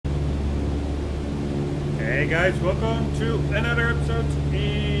Hey guys, welcome to another episode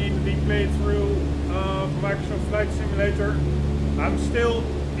in the playthrough of Microsoft Flight Simulator. I'm still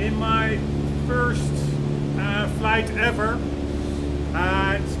in my first flight ever.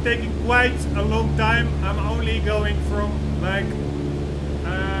 It's taking quite a long time. I'm only going from like,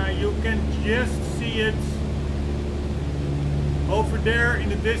 you can just see it over there in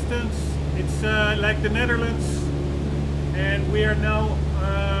the distance. It's like the Netherlands, and we are now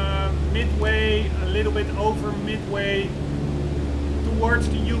midway, a little bit over midway towards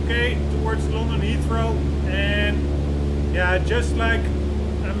the UK, towards London Heathrow. And yeah, just like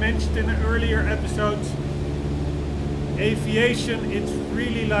I mentioned in an earlier episode, aviation, it's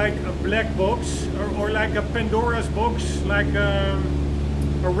really like a black box, or like a Pandora's box, like a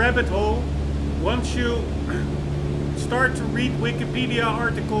rabbit hole. Once you start to read Wikipedia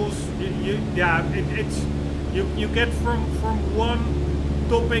articles, you get from one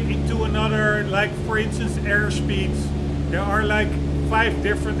topic into another. Like for instance, airspeeds. There are like 5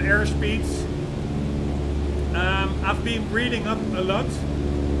 different airspeeds. I've been reading up a lot.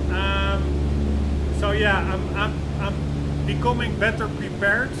 So yeah, I'm becoming better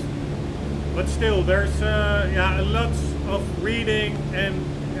prepared. But still, there's a lot of reading and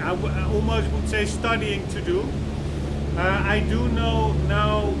I almost would say studying to do. I do know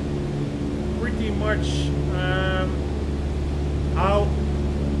now pretty much how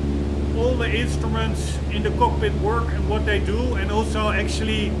all the instruments in the cockpit work and what they do, and also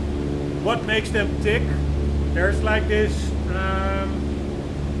actually what makes them tick. There's like this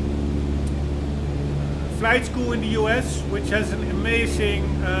flight school in the US which has an amazing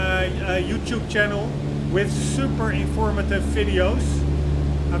YouTube channel with super informative videos.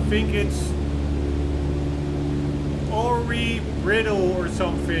 I think it's Ori Brittle or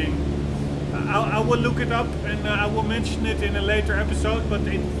something. I will look it up and I will mention it in a later episode, but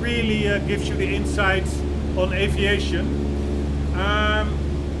it really gives you the insights on aviation.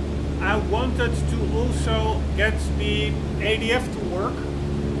 I wanted to also get the ADF to work,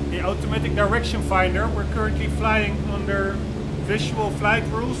 the automatic direction finder. We're currently flying under visual flight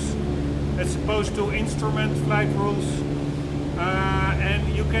rules as opposed to instrument flight rules, and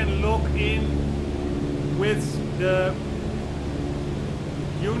you can log in with the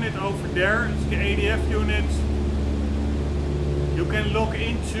unit over there. It's the ADF unit. You can log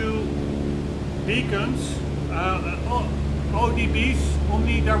into beacons, ODBs,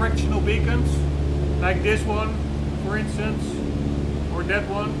 omnidirectional beacons, like this one for instance, or that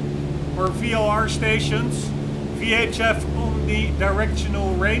one, or VOR stations, VHF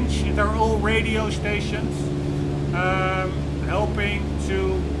omnidirectional range. They're all radio stations, helping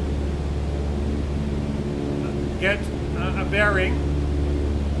to get a bearing,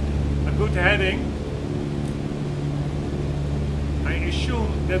 good heading. I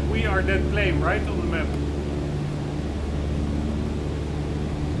assume that we are that plane, right, on the map?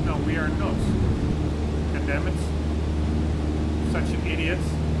 No, we are not. God damn it. Such an idiot.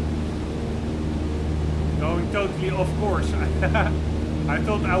 Going totally off course. I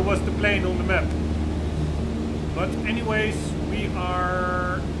thought I was the plane on the map. But anyways, we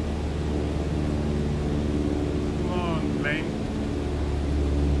are... Come on, plane.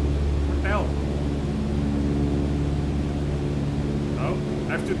 Hell. Oh, I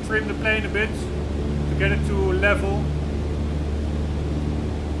have to trim the plane a bit to get it to level.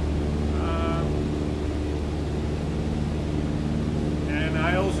 And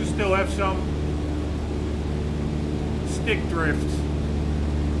I also still have some stick drift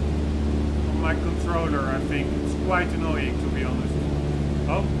on my controller. I think it's quite annoying, to be honest.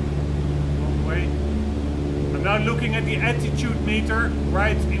 Oh, wrong way. I'm now looking at the attitude meter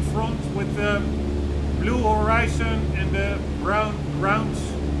right in front with the blue horizon and the brown ground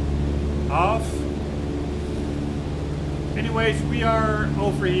half. Anyways, we are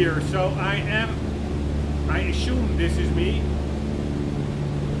over here, so I assume this is me.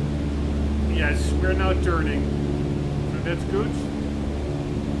 Yes, we're now turning, so that's good.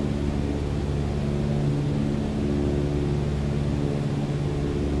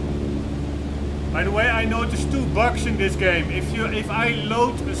 By the way, I noticed 2 bugs in this game. If I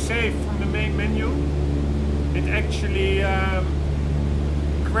load a save from the main menu, it actually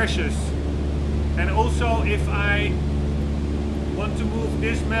crashes. And also, if I want to move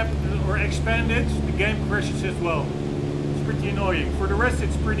this map or expand it, the game crashes as well. It's pretty annoying. For the rest,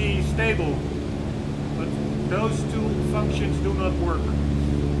 it's pretty stable, but those 2 functions do not work.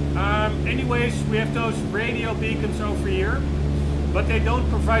 Anyways, we have those radio beacons over here, but they don't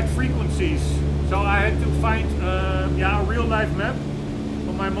provide frequencies. So I had to find a real life map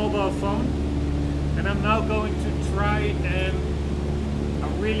on my mobile phone, and I'm now going to try and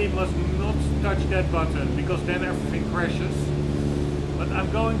really must not touch that button because then everything crashes. But I'm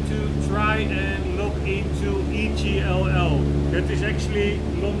going to try and log into EGLL. That is actually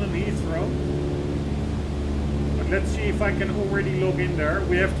London Heathrow. But let's see if I can already log in there.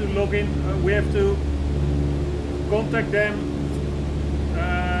 We have to log in, we have to contact them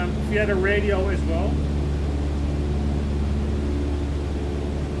via the radio as well.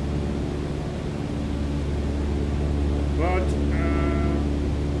 But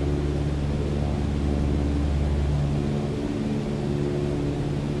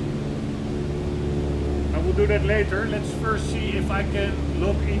I will do that later. Let's first see if I can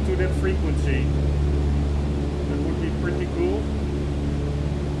log into that frequency. That would be pretty cool.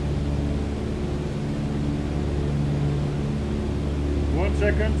 One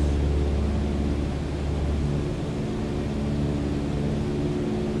second.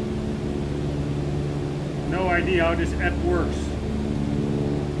 No idea how this app works.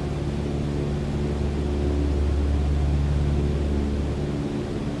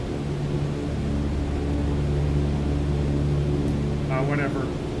 Whatever.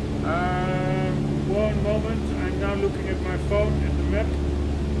 One moment. I'm now looking at my phone at the map.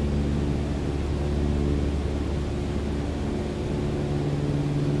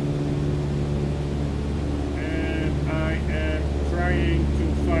 And I am trying to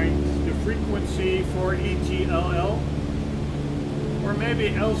find the frequency for EGLL. Or maybe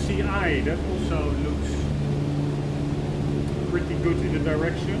LCI. That also looks pretty good in the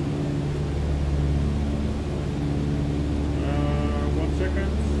direction.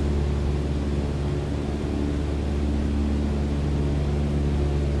 Seconds.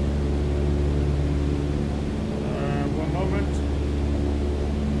 One moment.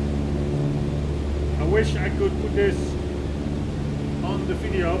 I wish I could put this on the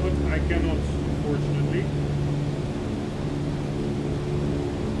video, but I cannot, unfortunately.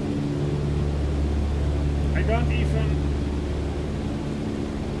 I don't even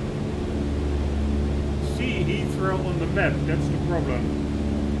see Heathrow on the map, that's the problem.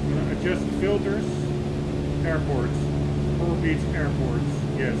 I'm going to adjust the filters. Airports. Rombbb airports,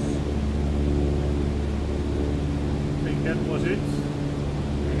 yes. I think that was it.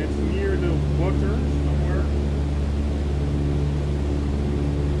 And it's near the water somewhere.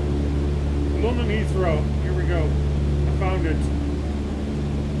 London Heathrow, here we go. I found it.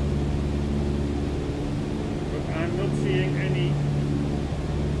 But I'm not seeing any.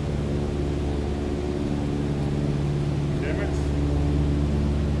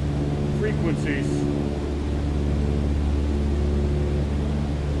 Frequencies.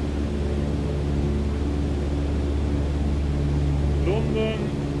 London.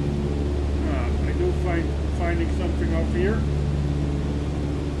 I do finding something up here.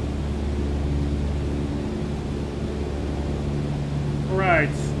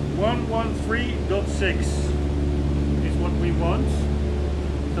 Alright, 113.6 is what we want.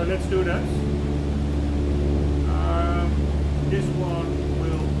 So let's do that. This one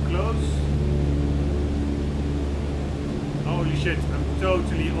will close. Holy shit, I'm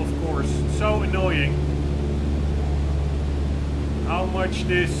totally off course. So annoying. How much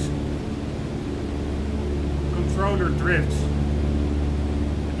this controller drifts.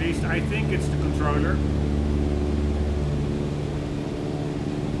 At least I think it's the controller.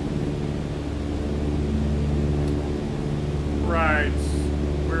 Right,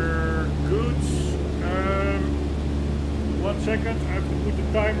 we're good. 1 second, I have to put the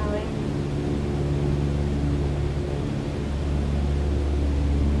timer on.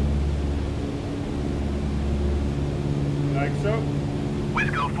 Like so.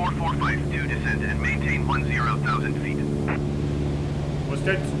 Wisco 4452 descend and maintain 10,000 feet. Was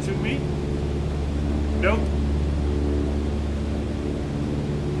that to me? Nope.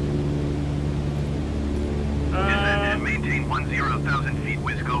 Descend and maintain 10,000 feet.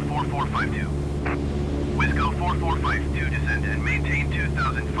 Wisco 4452. Wisco 4452 descend and maintain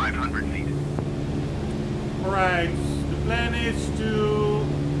 2,500 feet. Alright, the plan is to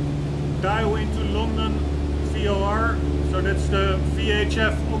dial into London VOR, so that's the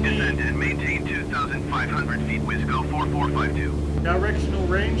VHF only. Descend and maintain 2,500 feet. Wisco 4452. Directional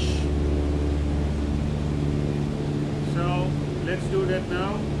range. So let's do that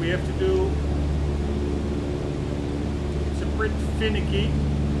now. We have to do. It's a bit finicky.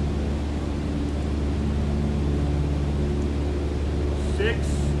 6,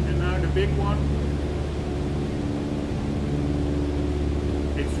 and now the big one.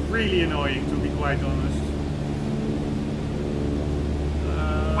 It's really annoying, to be quite honest.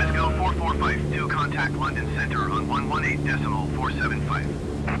 Wisco 4452, contact London Center on 118.475.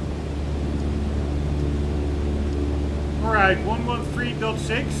 Alright,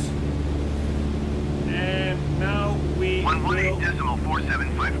 113.6. And now we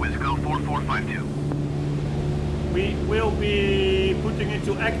 118.475 with go 4452. We will be putting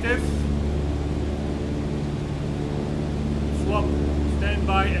into active. Swap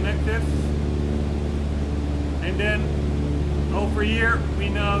standby and active. And then over here we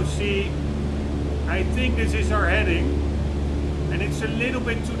now see, I think this is our heading. And it's a little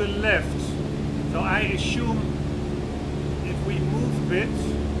bit to the left. So I assume if we move a bit,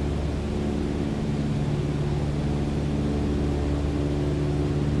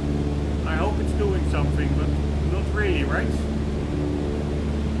 I hope it's doing something, but not really, right?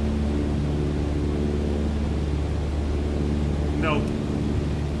 No,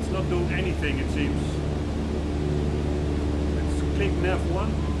 it's not doing anything, it seems. Let's click nav1.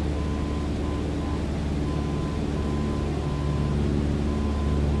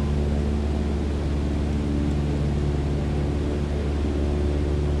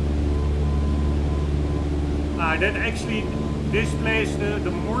 That actually displays the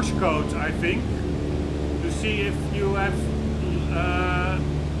Morse code, I think, to see if you have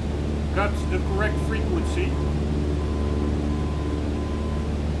got the correct frequency.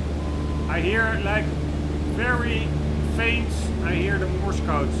 I hear like very faint, I hear the Morse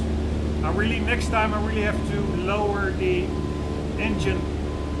codes. Next time I really have to lower the engine.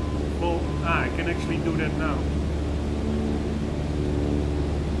 Well, I can actually do that now.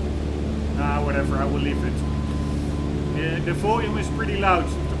 Whatever, I will leave it. The volume is pretty loud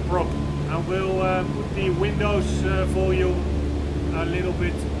with the prop. I will put the Windows volume a little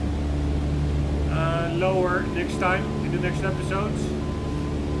bit lower next time in the next episodes.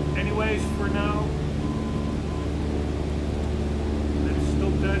 Anyways, for now, let's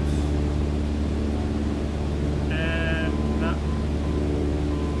stop that. And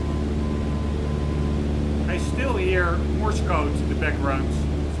I still hear Morse code in the background.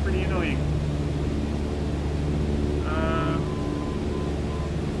 It's pretty annoying.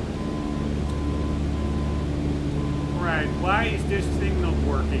 Why is this thing not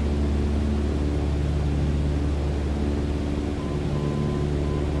working?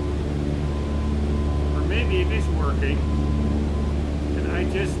 Or maybe it is working, and I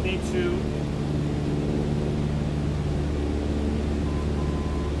just need to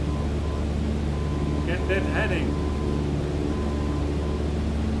get that heading.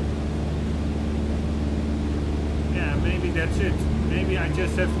 Yeah, maybe that's it. Maybe I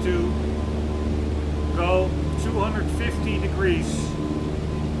just have to go 250 degrees.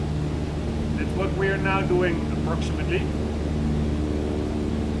 That's what we are now doing approximately.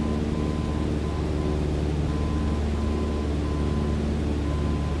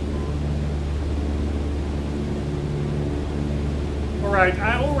 Alright,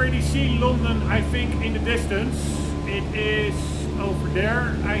 I already see London, I think, in the distance. It is over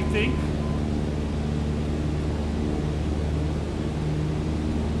there, I think.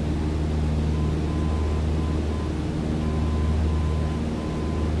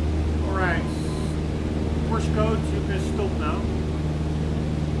 Code, you can stop now.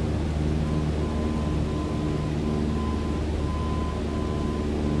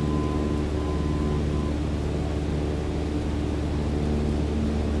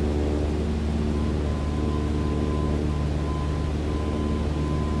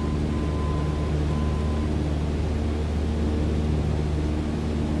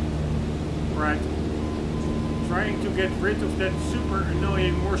 Right. Trying to get rid of that super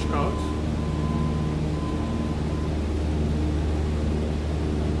annoying Morse code.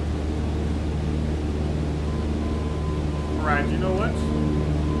 Alright, you know what?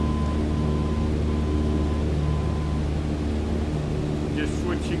 Just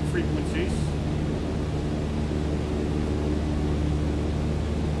switching frequencies.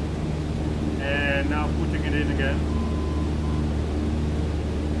 And now putting it in again.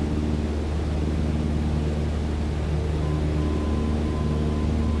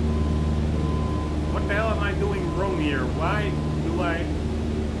 What the hell am I doing wrong here? Why do I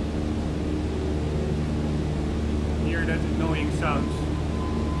hear that annoying sounds?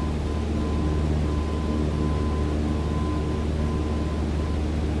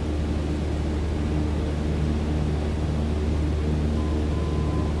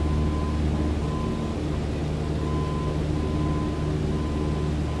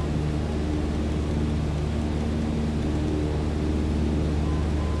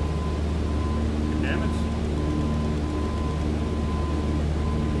 Damn it.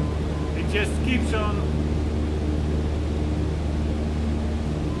 It just keeps on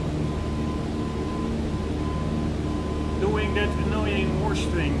doing that annoying Morse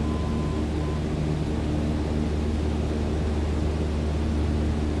thing.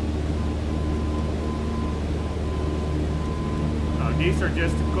 These are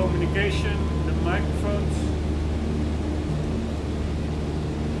just the communication, the microphones.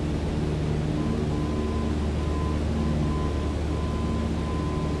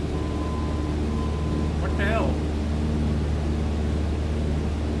 What the hell?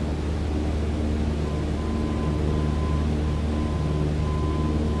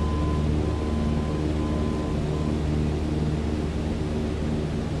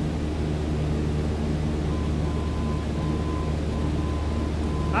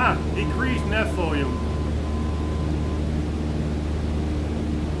 Ah, decrease net volume.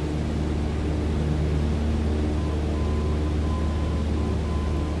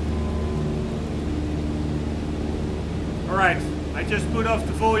 Alright, I just put off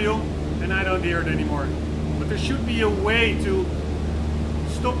the volume and I don't hear it anymore. But there should be a way to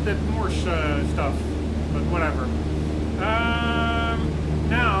stop that Morse stuff, but whatever.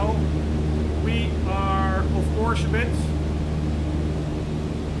 Now we are of course a bit.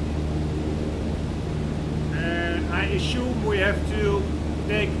 I assume we have to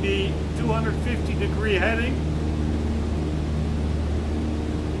take the 250-degree heading.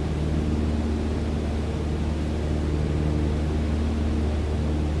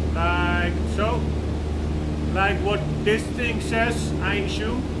 Like so. Like what this thing says, I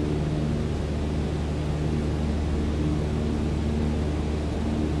assume.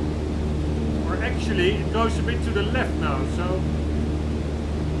 Or actually, it goes a bit to the left now, so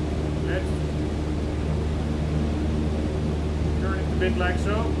let's bit like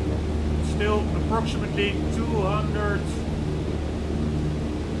so. Still approximately 200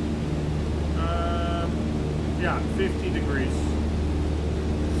 yeah, 50 degrees.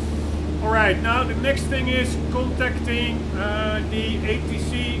 Alright, now the next thing is contacting the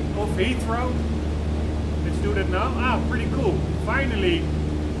ATC of Heathrow. Let's do that now. Ah, pretty cool. Finally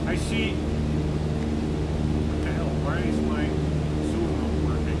I see. What the hell, why is my zoom not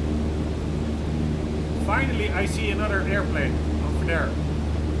working? Finally I see another airplane there.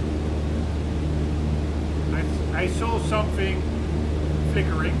 I saw something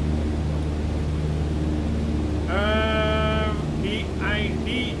flickering. The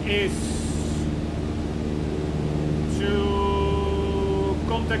idea is to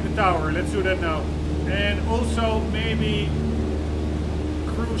contact the tower. Let's do that now. And also maybe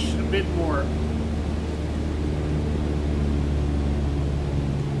cruise a bit more.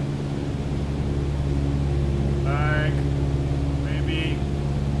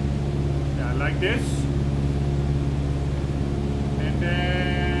 Like this, and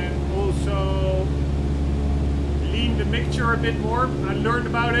then also lean the mixture a bit more. I learned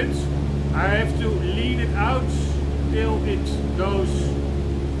about it. I have to lean it out till it goes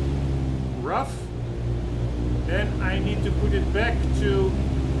rough. Then I need to put it back to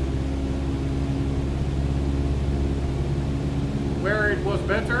where it was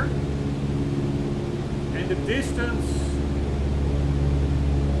better, and the distance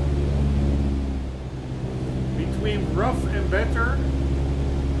between rough and better,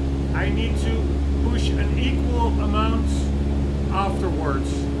 I need to push an equal amount afterwards.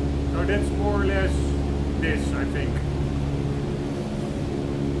 So that's more or less this, I think.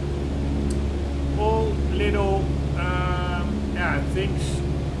 All little yeah, things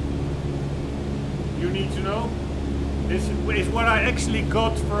you need to know. This is what I actually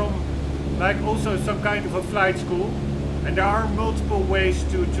got from like also some kind of a flight school. And there are multiple ways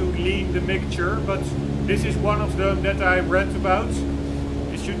to lean the mixture, but this is one of them that I read about.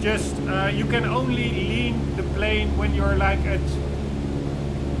 Is you just you can only lean the plane when you're like at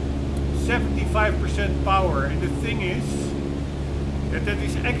 75% power, and the thing is that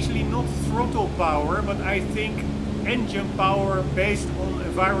is actually not throttle power, but I think engine power based on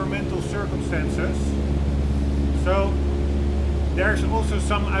environmental circumstances. So there's also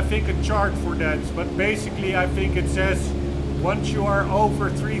some, I think, a chart for that, but basically I think it says once you are over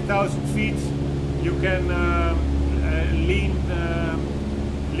 3,000 feet you can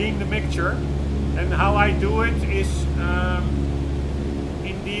lean the mixture. And how I do it is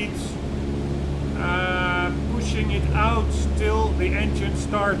indeed pushing it out till the engine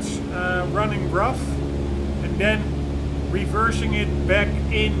starts running rough, and then reversing it back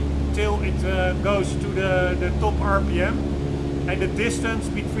in till it goes to the top RPM. And the distance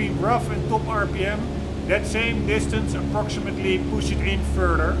between rough and top RPM, that same distance approximately, push it in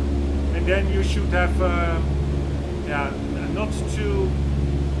further, and then you should have yeah, not too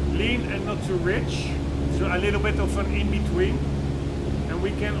lean and not too rich, so a little bit of an in-between. And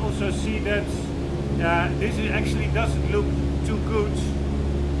we can also see that this actually doesn't look too good,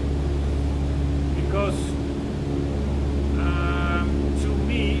 because to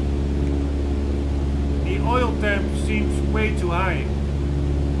me the oil oil temp seems way too high.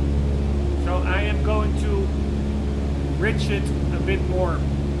 So I am going to rich it a bit more.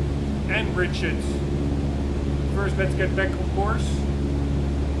 Enrich it. First, let's get back on course.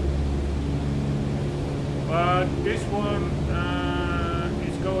 But this one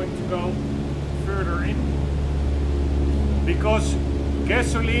is going to go further in. Because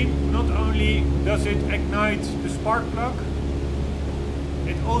gasoline, not only does it ignite the spark plug,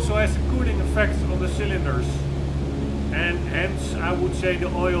 it also has a cooling effect on the cylinders. And hence, I would say the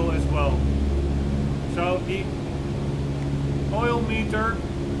oil as well. So the oil meter,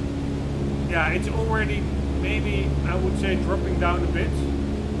 yeah, it's already maybe, I would say, dropping down a bit.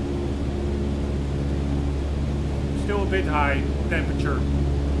 Still a bit high temperature.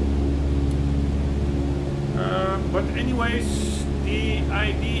 But anyways, the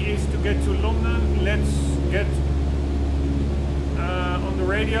idea is to get to London. Let's get on the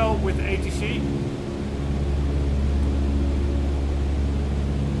radio with ATC.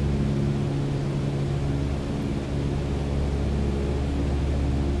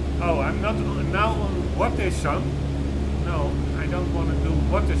 Oh, I'm not now on what is some. No, I don't want to do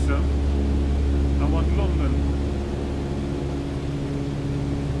what is some. I want London.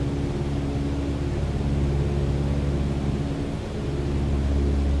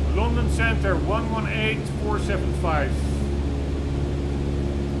 London Center 118475.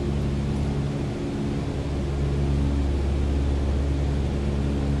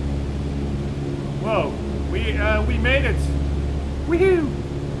 Whoa, we made it. Woohoo!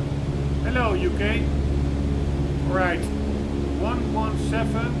 Hello UK. Alright.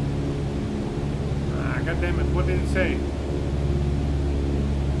 117. Ah, goddammit, what did it say?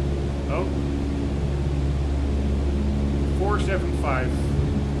 Oh. 475.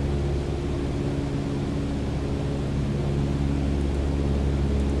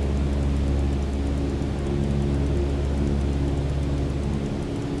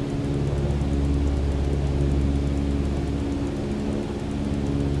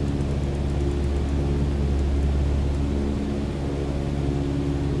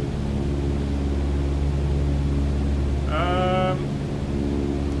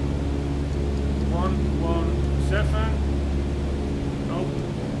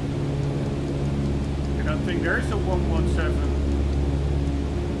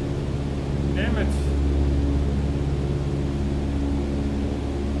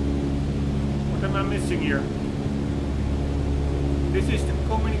 Here. This is the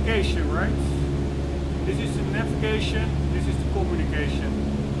communication, right? This is the navigation, this is the communication.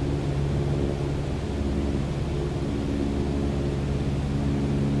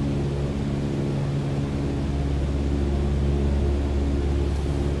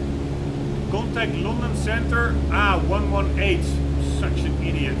 Contact London Center. Ah, 118. Such an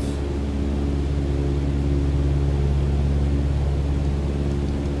idiot.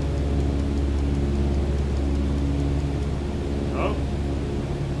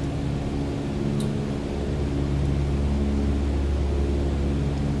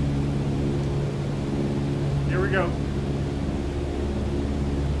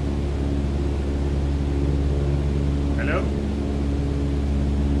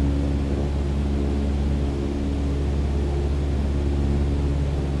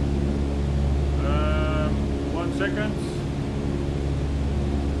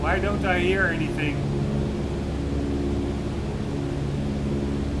 Why don't I hear anything?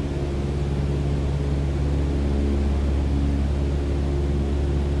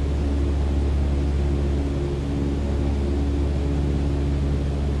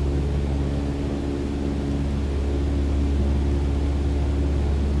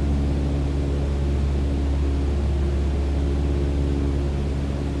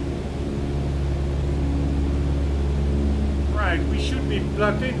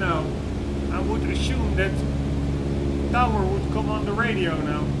 Plugged in now. I would assume that tower would come on the radio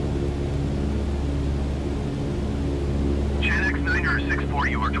now. Channel X964,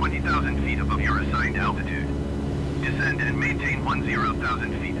 you are 20,000 feet above your assigned altitude. Descend and maintain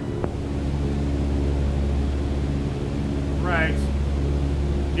 10,000 feet. Right.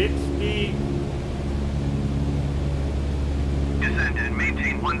 It's the... Descend and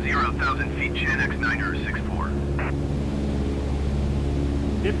maintain 10,000 feet, Channel X964.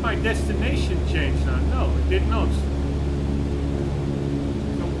 Did my destination change now? No, it did not.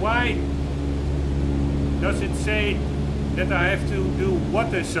 So why does it say that I have to do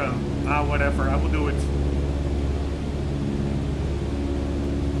what is whatever, I will do it.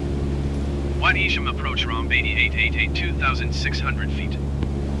 White Isham approach Rombbb 8888, 2,600 feet.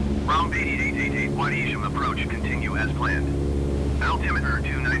 Rombbb 8888, White Isham approach, continue as planned. Altimeter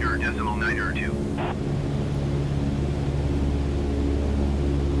 29.92.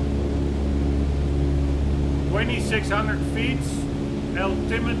 2600 feet,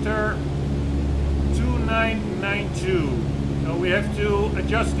 altimeter 2992. So we have to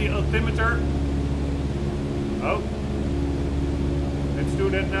adjust the altimeter. Oh, let's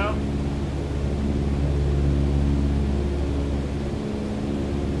do that now.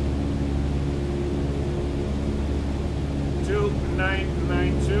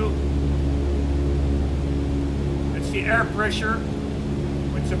 It's the air pressure,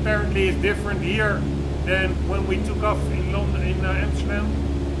 which apparently is different here than when we took off in London, in Amsterdam.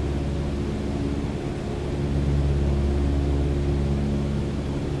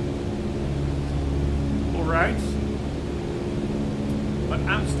 All right, but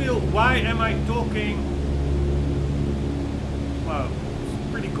I'm still. Why am I talking? Wow, it's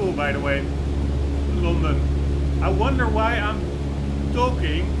pretty cool, by the way, London. I wonder why I'm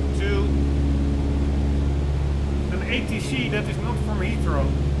talking to an ATC that is not from Heathrow,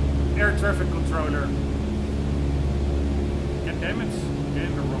 air traffic controller. God damn it,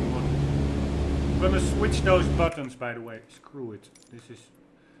 again the wrong one. I'm gonna switch those buttons, by the way. Screw it. This is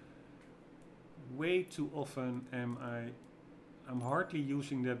way too often I'm hardly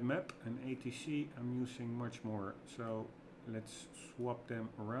using that map, and ATC I'm using much more. So let's swap them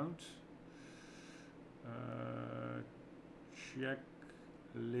around.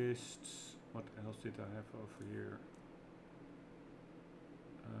 Checklists. What else did I have over here?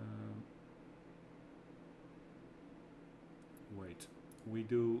 Wait, we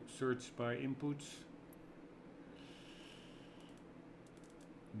do search by inputs.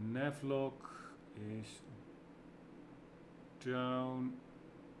 Navlog is down.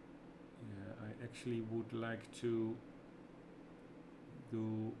 Yeah, I actually would like to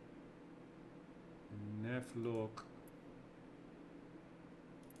do navlog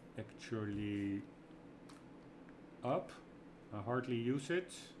actually up. I hardly use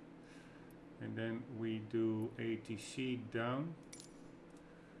it. And then we do ATC down.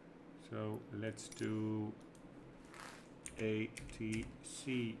 So let's do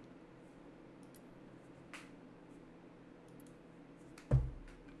ATC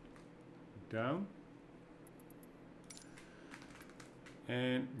down.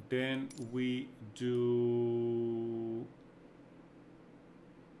 And then we do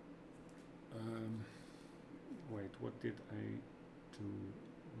wait, what did I do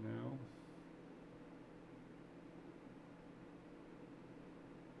now?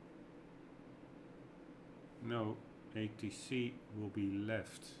 No, ATC will be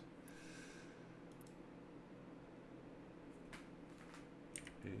left.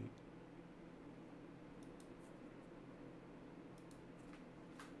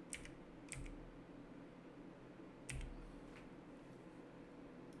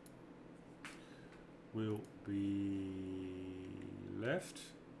 Will be left,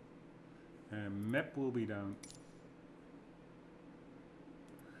 and map will be down.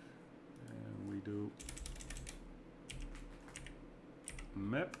 And we do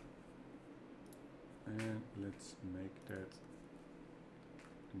map, and let's make that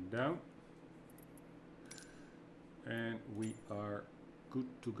down, and we are good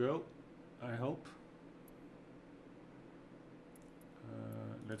to go, I hope.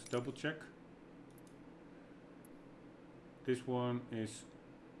 Let's double check. This one is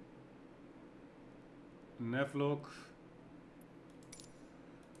navlog.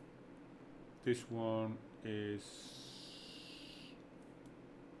 This one is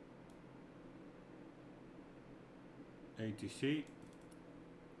ATC.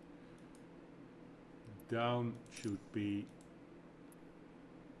 Down should be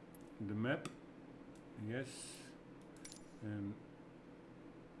the map, yes, and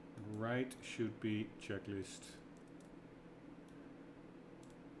right should be checklist.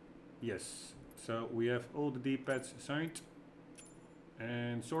 Yes, so we have all the D-pads assigned,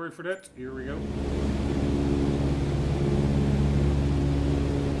 and sorry for that, here we go.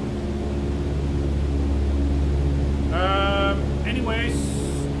 Anyways,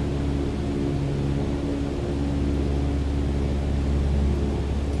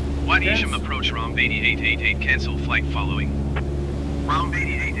 Wadi Isham approach Rombbb 8888, cancel flight following. Rombbb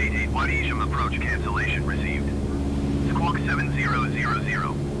 8888, Wadi Isham approach cancellation received. Squawk 7000.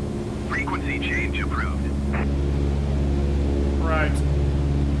 Frequency change approved. Right.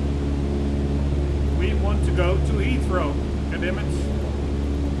 We want to go to Heathrow. God damn it.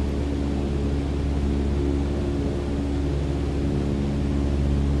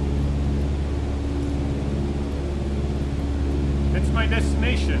 That's my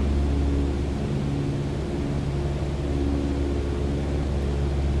destination.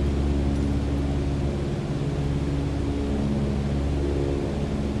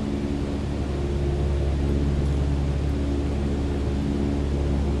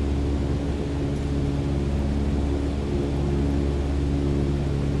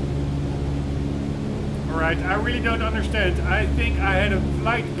 Alright, I really don't understand. I think I had a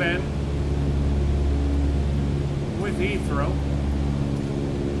flight plan with Heathrow.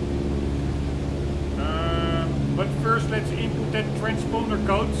 But first let's input that transponder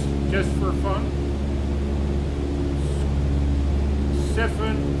code, just for fun.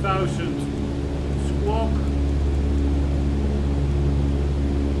 7,000 squawk.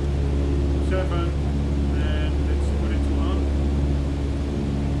 7, and let's put it on.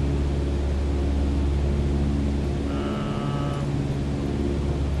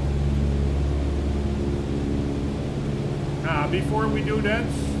 Before we do that,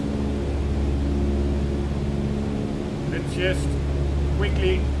 let's just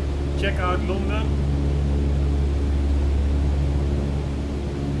quickly check out London.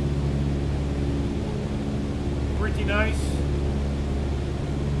 Pretty nice.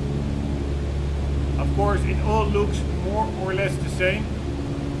 Of course, it all looks more or less the same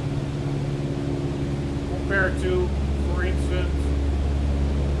compared to, for instance,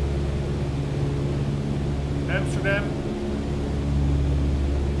 Amsterdam.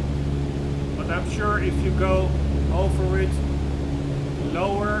 But I'm sure if you go over it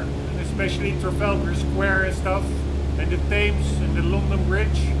lower, and especially Trafalgar Square and stuff, and the Thames and the London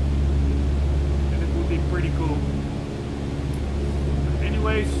Bridge, then it would be pretty cool. But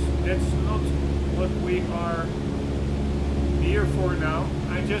anyways, that's not what we are here for now.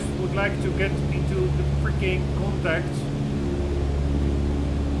 I just would like to get into the freaking contact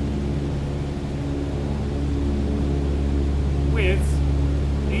with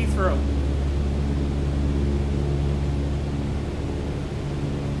Heathrow.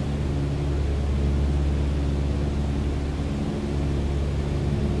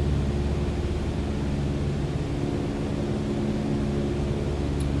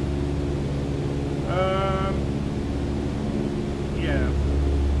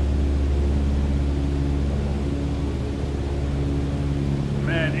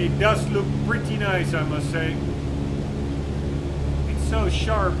 It does look pretty nice, I must say. It's so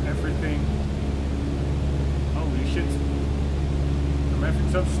sharp, everything. Holy shit. I'm having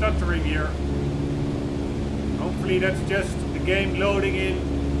some stuttering here. Hopefully that's just the game loading in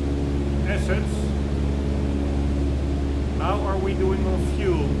essence. How are we doing on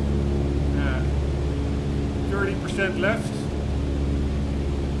fuel? 30% left.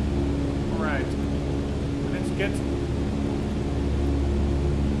 Alright. Let's get...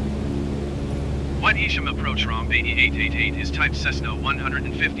 One Isham approach Rombbb 8888 is type Cessna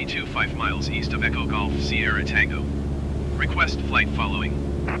 152 5 miles east of Echo Golf Sierra Tango. Request flight following.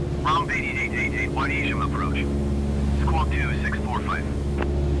 Rombbb 8888, One Isham approach. Squawk 2645.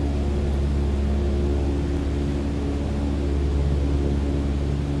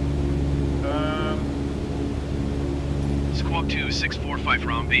 Squawk 2645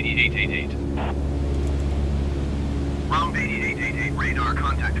 Rombbb 8888. Rombbb 8888, radar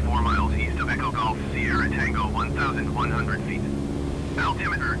contact 4 miles east of Echo Golf Sierra Tango 1,100 feet.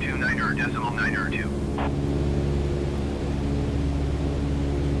 Altimeter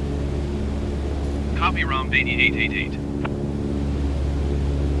 29.92. Copy Rombbb 8888.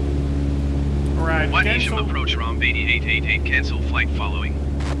 Alright, One cancel. Isham approach Rombbb 8888, cancel flight following.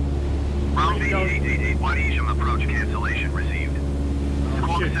 Rombbb 8888, One Isham approach, cancellation received.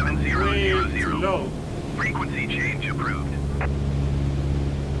 Squawk Shit, I'm way too 7000. low. Frequency change approved.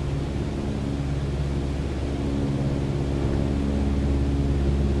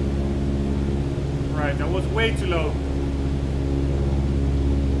 Right, that was way too low.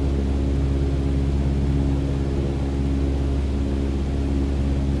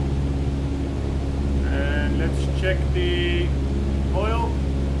 And let's check the oil.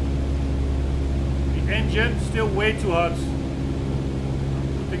 The engine, still way too hot.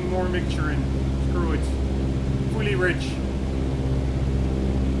 I'm putting more mixture in. Screw it. Fully rich.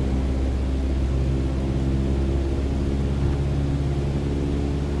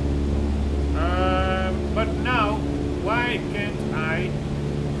 But now, why can't I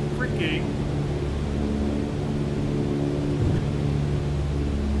freaking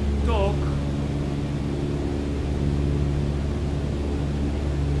talk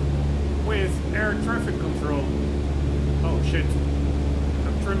with air traffic control? Oh shit,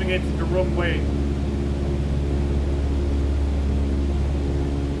 I'm trimming it the wrong way.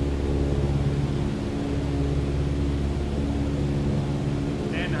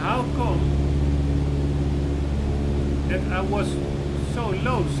 And how come that I was so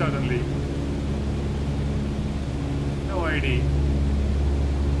low suddenly? No idea.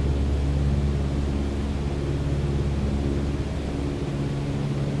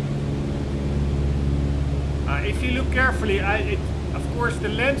 If you look carefully, it Of course, the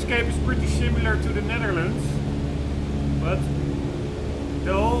landscape is pretty similar to the Netherlands, but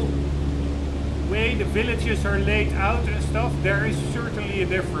the whole way the villages are laid out and stuff, there is certainly a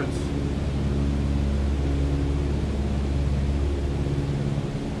difference.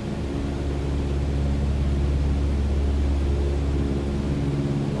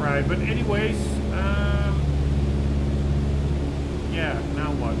 Right, but anyways, yeah,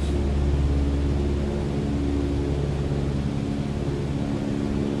 now what?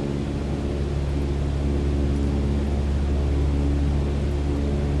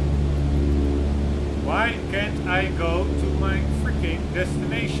 Why can't I go to my freaking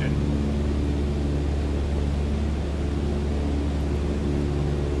destination?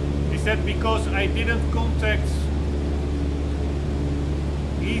 Is that because I didn't contact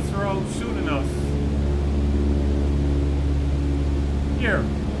Heathrow soon enough? Here,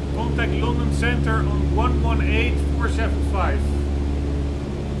 contact London Center on 118475.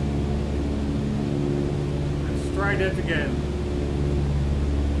 Let's try that again.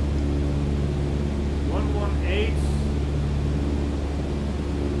 118.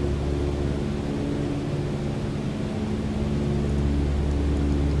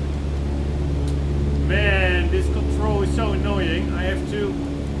 Man, this control is so annoying. I have to...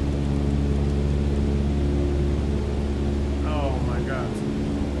 Oh my god.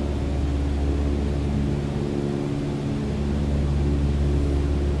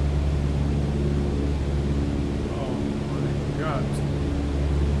 Oh my god.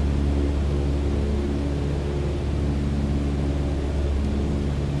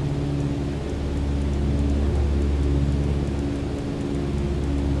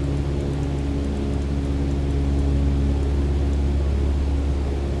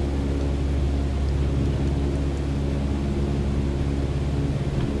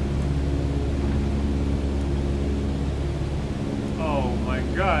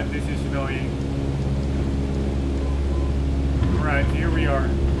 God, this is annoying. Right, here we are.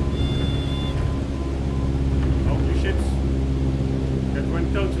 Holy shit. That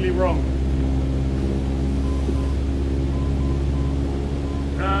went totally wrong.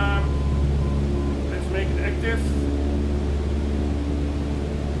 Let's make it active.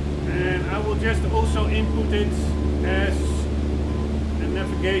 And I will just also input it as a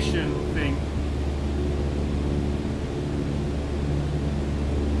navigation thing.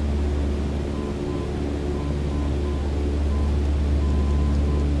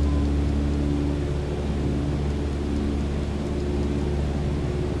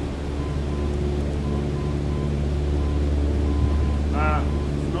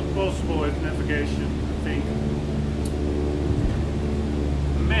 Navigation, I think.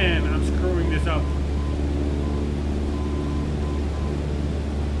 Man, I'm screwing this up.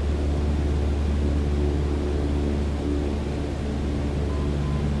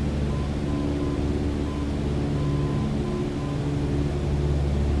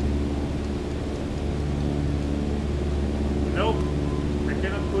 Nope, I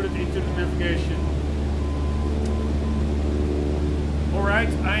cannot put it into the navigation.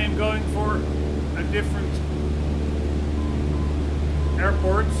 Alright, I am going for a different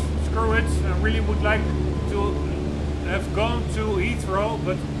airport. Screw it, I really would like to have gone to Heathrow,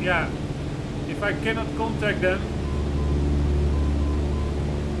 but yeah, if I cannot contact them,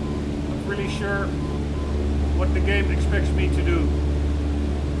 not really sure what the game expects me to do.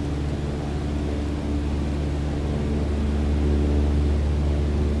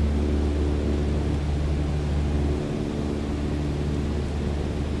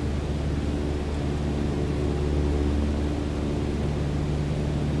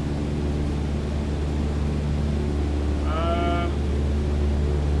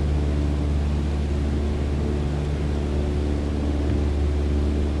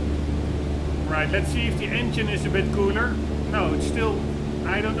 Let's see if the engine is a bit cooler. No, it's still...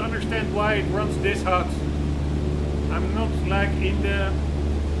 I don't understand why it runs this hot. I'm not like in the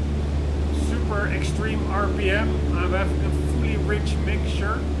super extreme RPM. I'm having a fully rich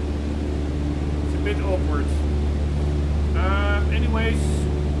mixture. It's a bit awkward. Anyways,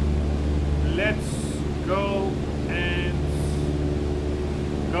 let's go and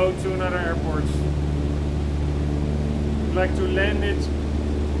go to another airport. I'd like to land it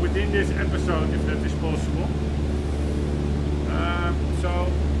within this episode, if that is possible. So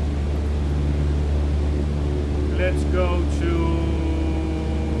let's go to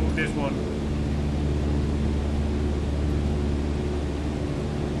this one.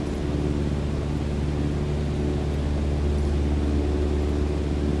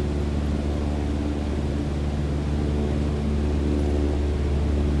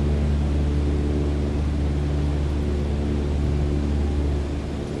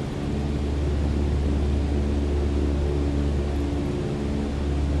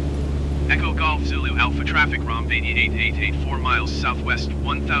 Echo Golf Zulu Alpha traffic Rombbb 8888 4 miles southwest,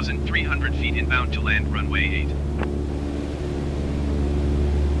 1,300 feet inbound to land runway 8.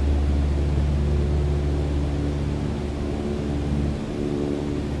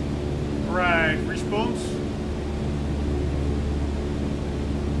 Right, response.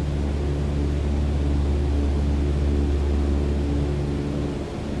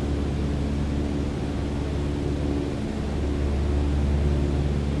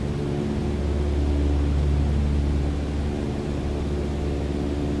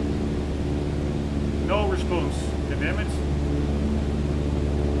 No response. Damn it.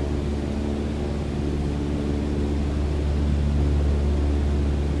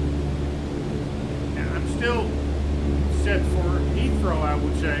 Yeah, I'm still set for Heathrow, I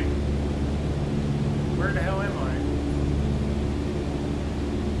would say. Where the hell am I?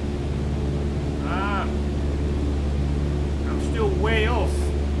 Ah, I'm still way off.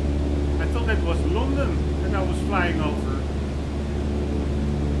 I thought that was London that I was flying over.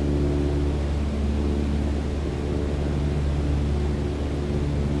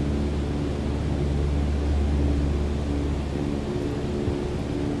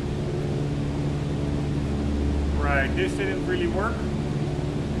 Right, this didn't really work.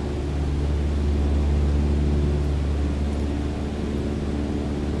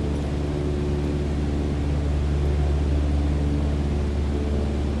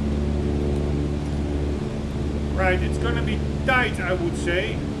 Right, it's gonna be tight, I would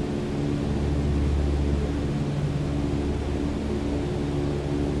say.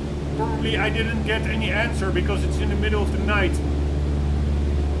 Probably I didn't get any answer because it's in the middle of the night.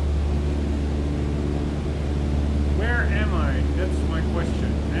 Where am I? That's my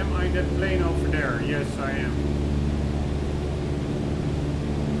question. Am I that plane over there? Yes, I am.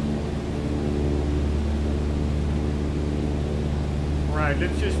 Right,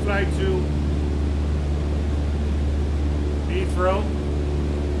 let's just fly to Heathrow.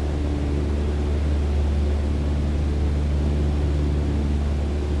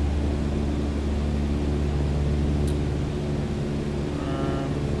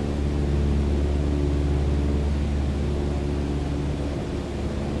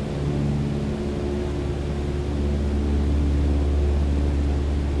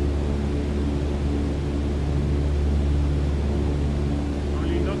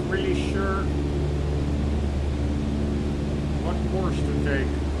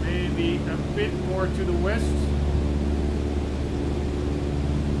 To the west.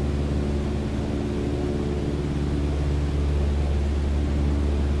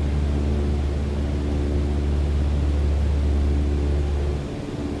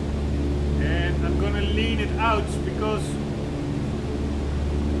 And I'm gonna lean it out because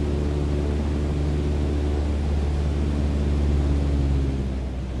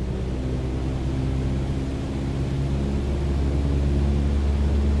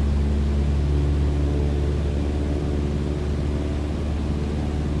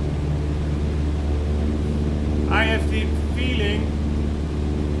I have the feeling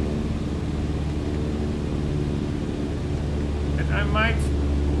that I might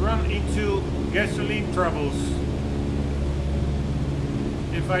run into gasoline troubles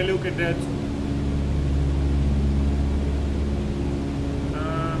if I look at that.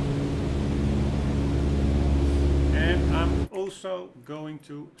 And I'm also going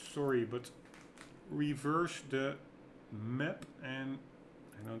to, sorry, but reverse the map, and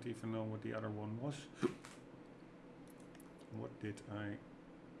I don't even know what the other one was. What did I,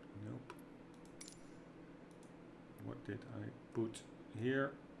 nope. What did I put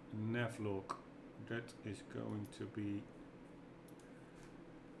here? Navlog. That is going to be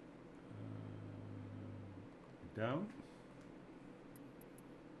down.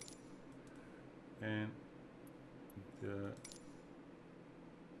 And the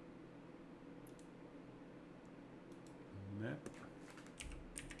map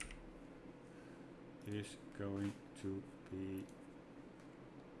is going to be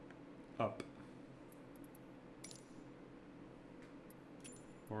up.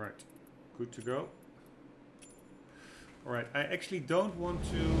 All right, good to go. All right, I actually don't want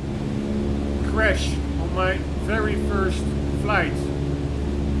to crash on my very first flight.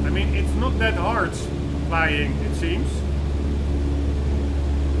 I mean, it's not that hard flying, it seems.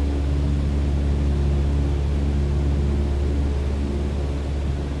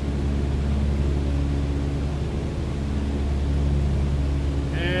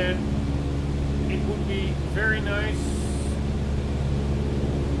 Very nice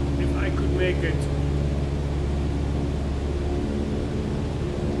if I could make it.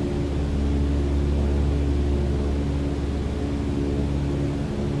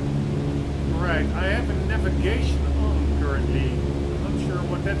 navigation on currently. I'm not sure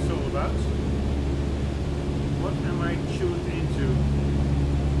what that's all about. What am I tuned into?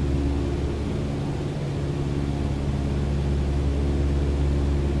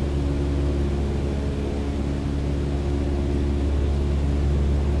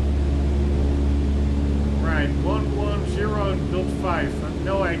 Right, 110.5. I have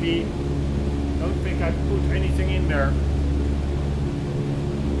no idea. Don't think I put anything in there.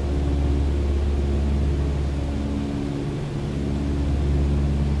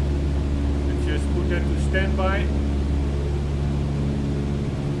 That to standby.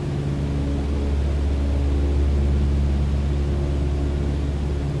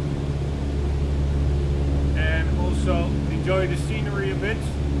 And also enjoy the scenery a bit.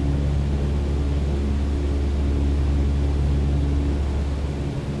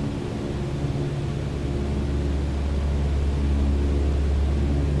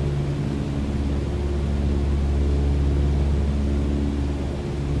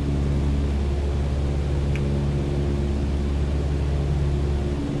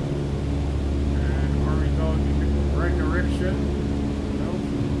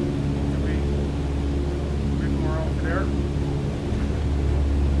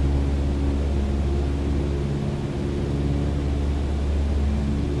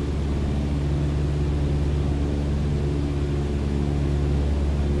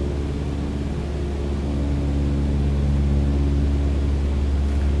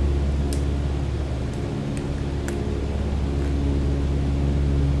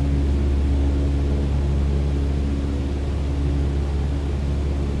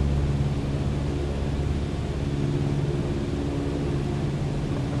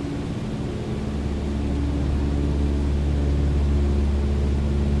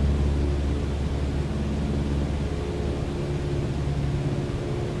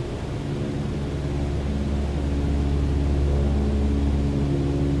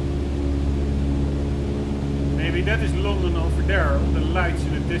 That is London over there, all the lights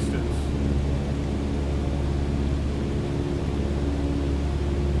in the distance.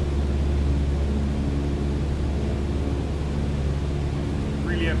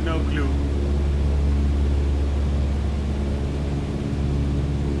 Really have no clue.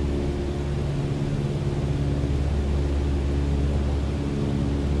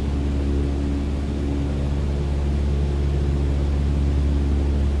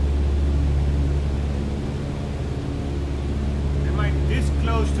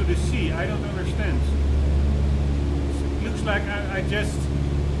 To the sea, I don't understand. It looks like I just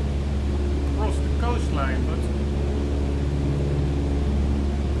crossed the coastline, but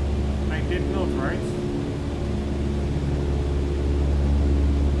I did not, right?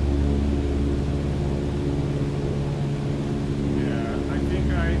 Yeah, I think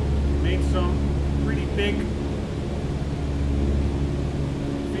I made some pretty big.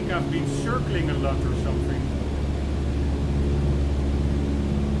 I think I've been circling a lot or something.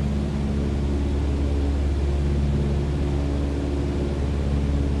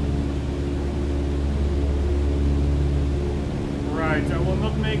 I will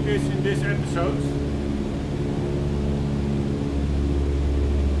not make this in this episode.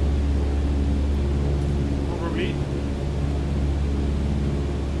 Probably.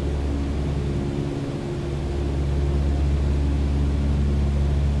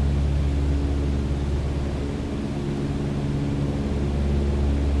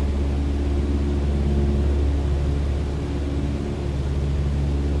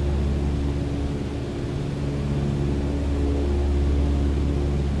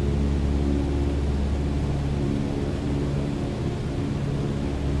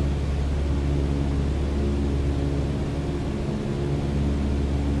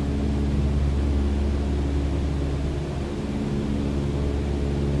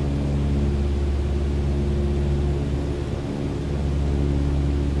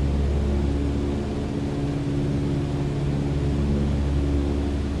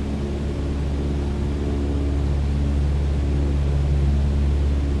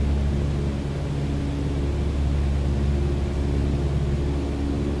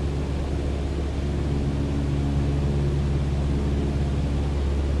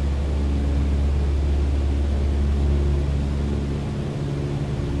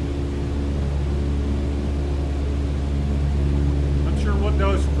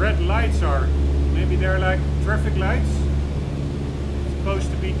 red lights are. Maybe they're like traffic lights?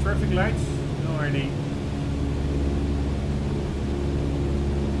 Supposed to be traffic lights? No idea.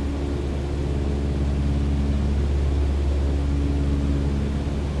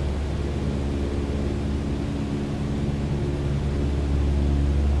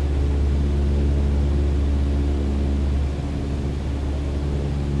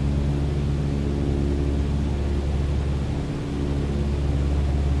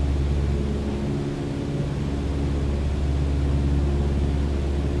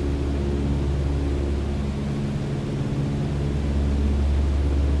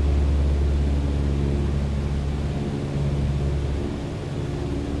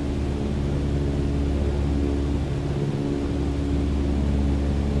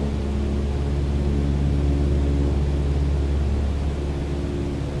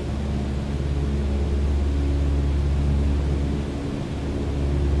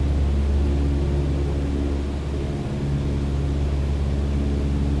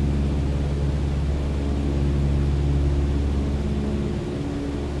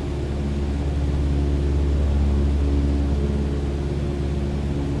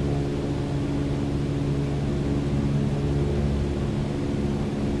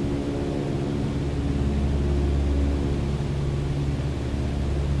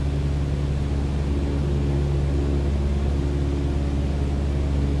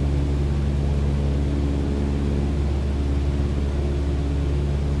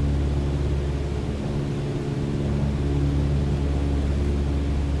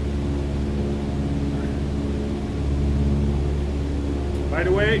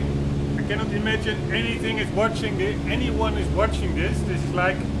 way, I cannot imagine anyone is watching this. This is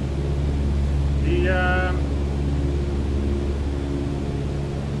like the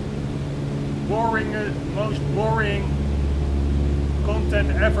most boring content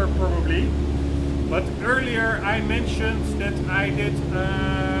ever, probably. But earlier I mentioned that I did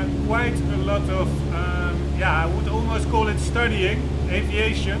quite a lot of, I would almost call it studying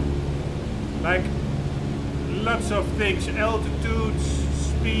aviation. Like lots of things, altitudes,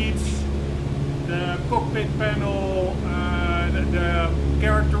 speeds, the cockpit panel, the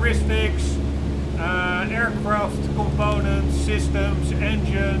characteristics, aircraft components, systems,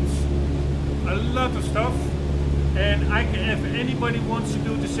 engines, a lot of stuff. And if anybody wants to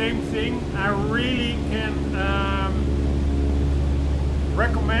do the same thing, I really can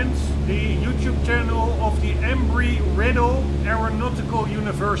recommend the YouTube channel of the Embry-Riddle Aeronautical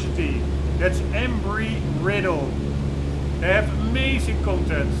University. That's Embry-Riddle. They have amazing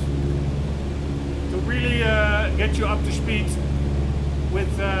content to really get you up to speed with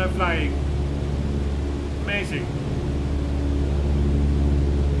flying. Amazing.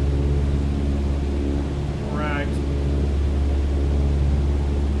 Alright.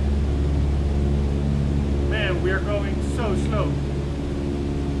 Man, we are going so slow.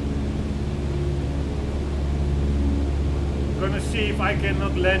 Gonna see if I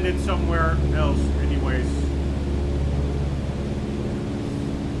cannot land it somewhere else anyways.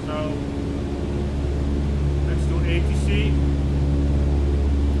 So let's do ATC.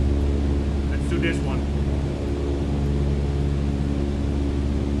 Let's do this one.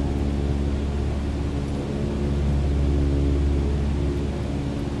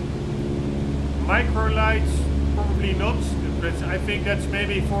 Micro lights, probably not, but I think that's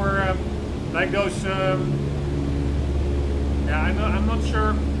maybe for like those I'm not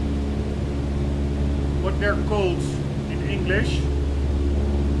sure what they're called in English.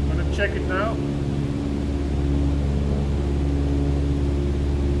 I'm gonna check it now.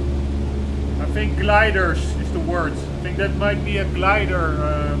 I think gliders is the word. I think that might be a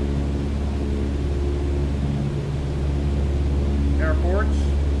glider. Airports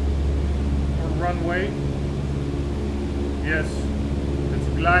or runway. Yes, it's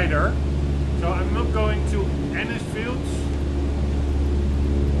a glider. So I'm not going to Ennisfields.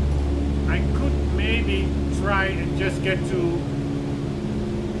 I could maybe try and just get to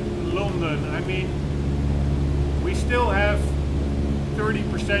London. I mean, we still have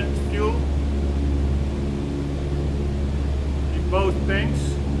 30% fuel in both tanks.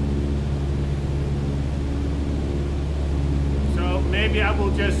 So maybe I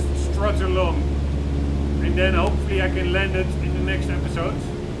will just strut along and then hopefully I can land it in the next episode.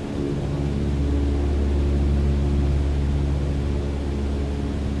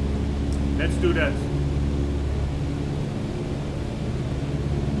 Let's do that.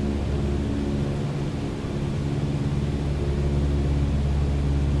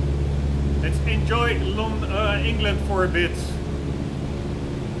 Let's enjoy England for a bit.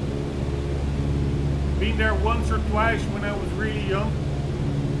 Been there once or twice when I was really young.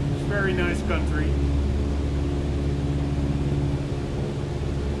 It's a very nice country.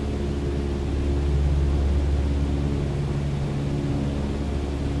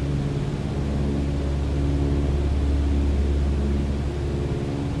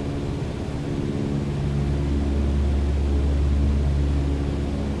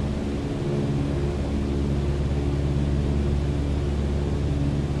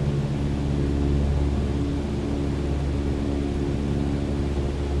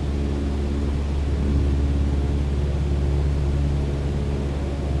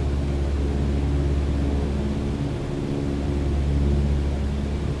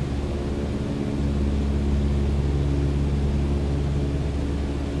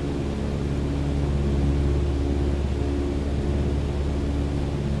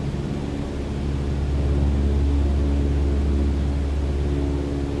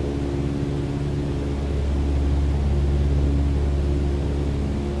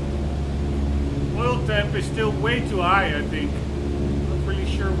 Temp is still way too high, I think. Not really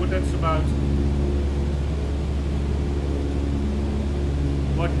sure what that's about.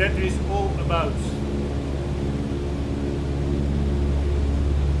 What that is all about.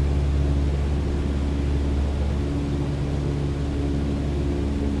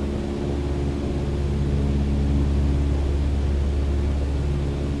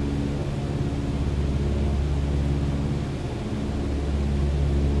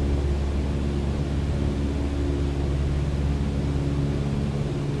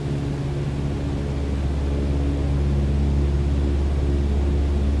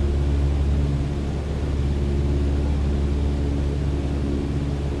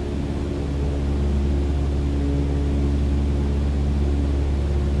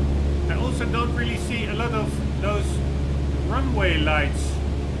 really see a lot of those runway lights.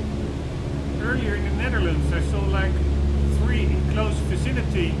 Earlier in the Netherlands I saw like 3 in close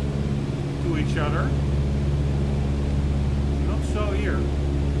vicinity to each other. Not so here.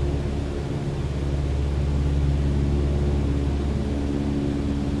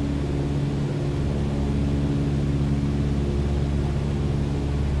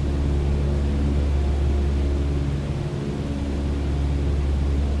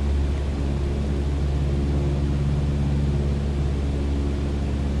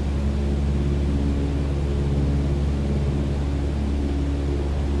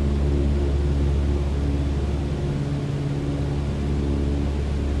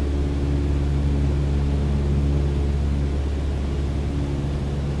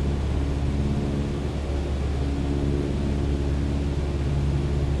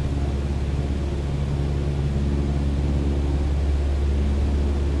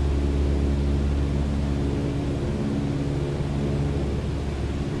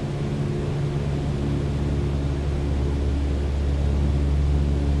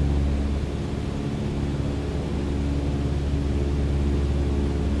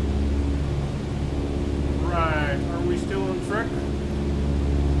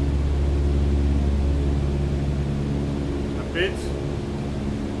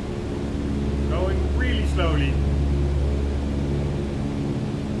 Going really slowly.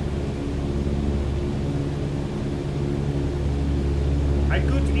 I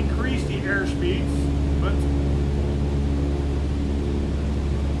could increase the airspeed, but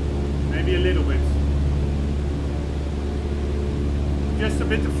maybe a little bit. Just a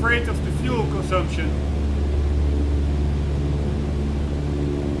bit afraid of the fuel consumption.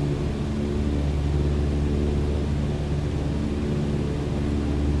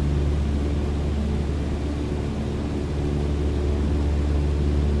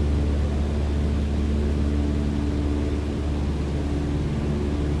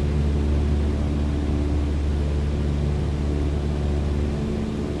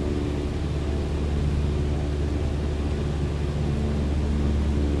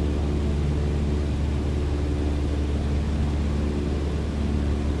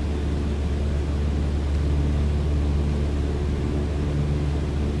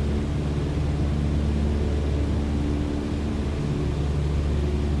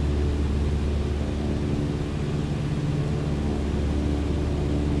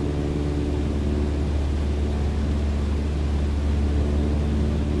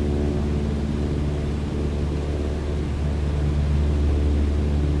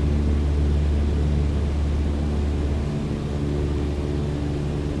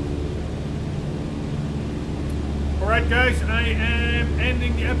 Alright guys, I am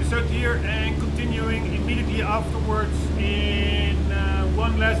ending the episode here and continuing immediately afterwards in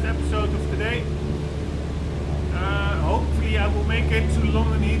one last episode of today. Hopefully I will make it to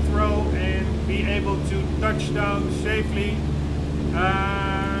London Heathrow and be able to touch down safely.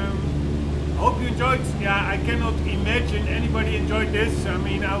 Hope you enjoyed. Yeah, I cannot imagine anybody enjoyed this. I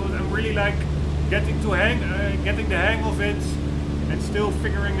mean, I'm really like getting the hang of it and still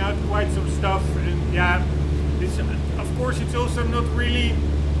figuring out quite some stuff. And yeah, of course it's also not really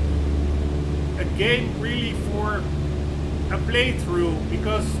a game really for a playthrough,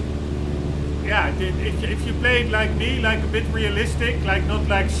 because yeah, if you play it like me, like a bit realistic, like not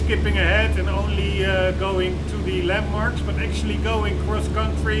like skipping ahead and only going to the landmarks, but actually going cross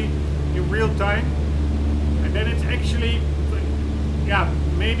country in real time, and then it's actually yeah,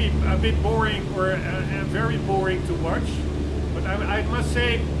 maybe a bit boring or very boring to watch. But I must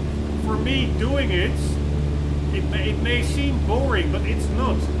say, for me doing it, it may seem boring, but it's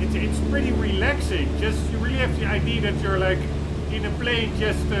not. It's pretty relaxing. Just you really have the idea that you're like in a plane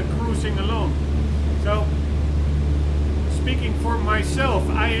just cruising along. So speaking for myself,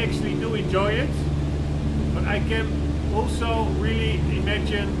 I actually do enjoy it, but I can also really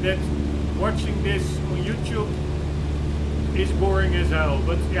imagine that watching this on YouTube is boring as hell.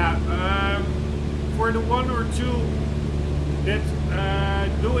 But yeah, for the one or two that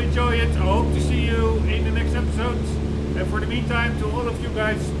do enjoy it, I hope to see you in the next episodes. And for the meantime, to all of you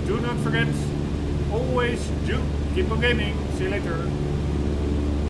guys, do not forget, always do keep on gaming. See you later.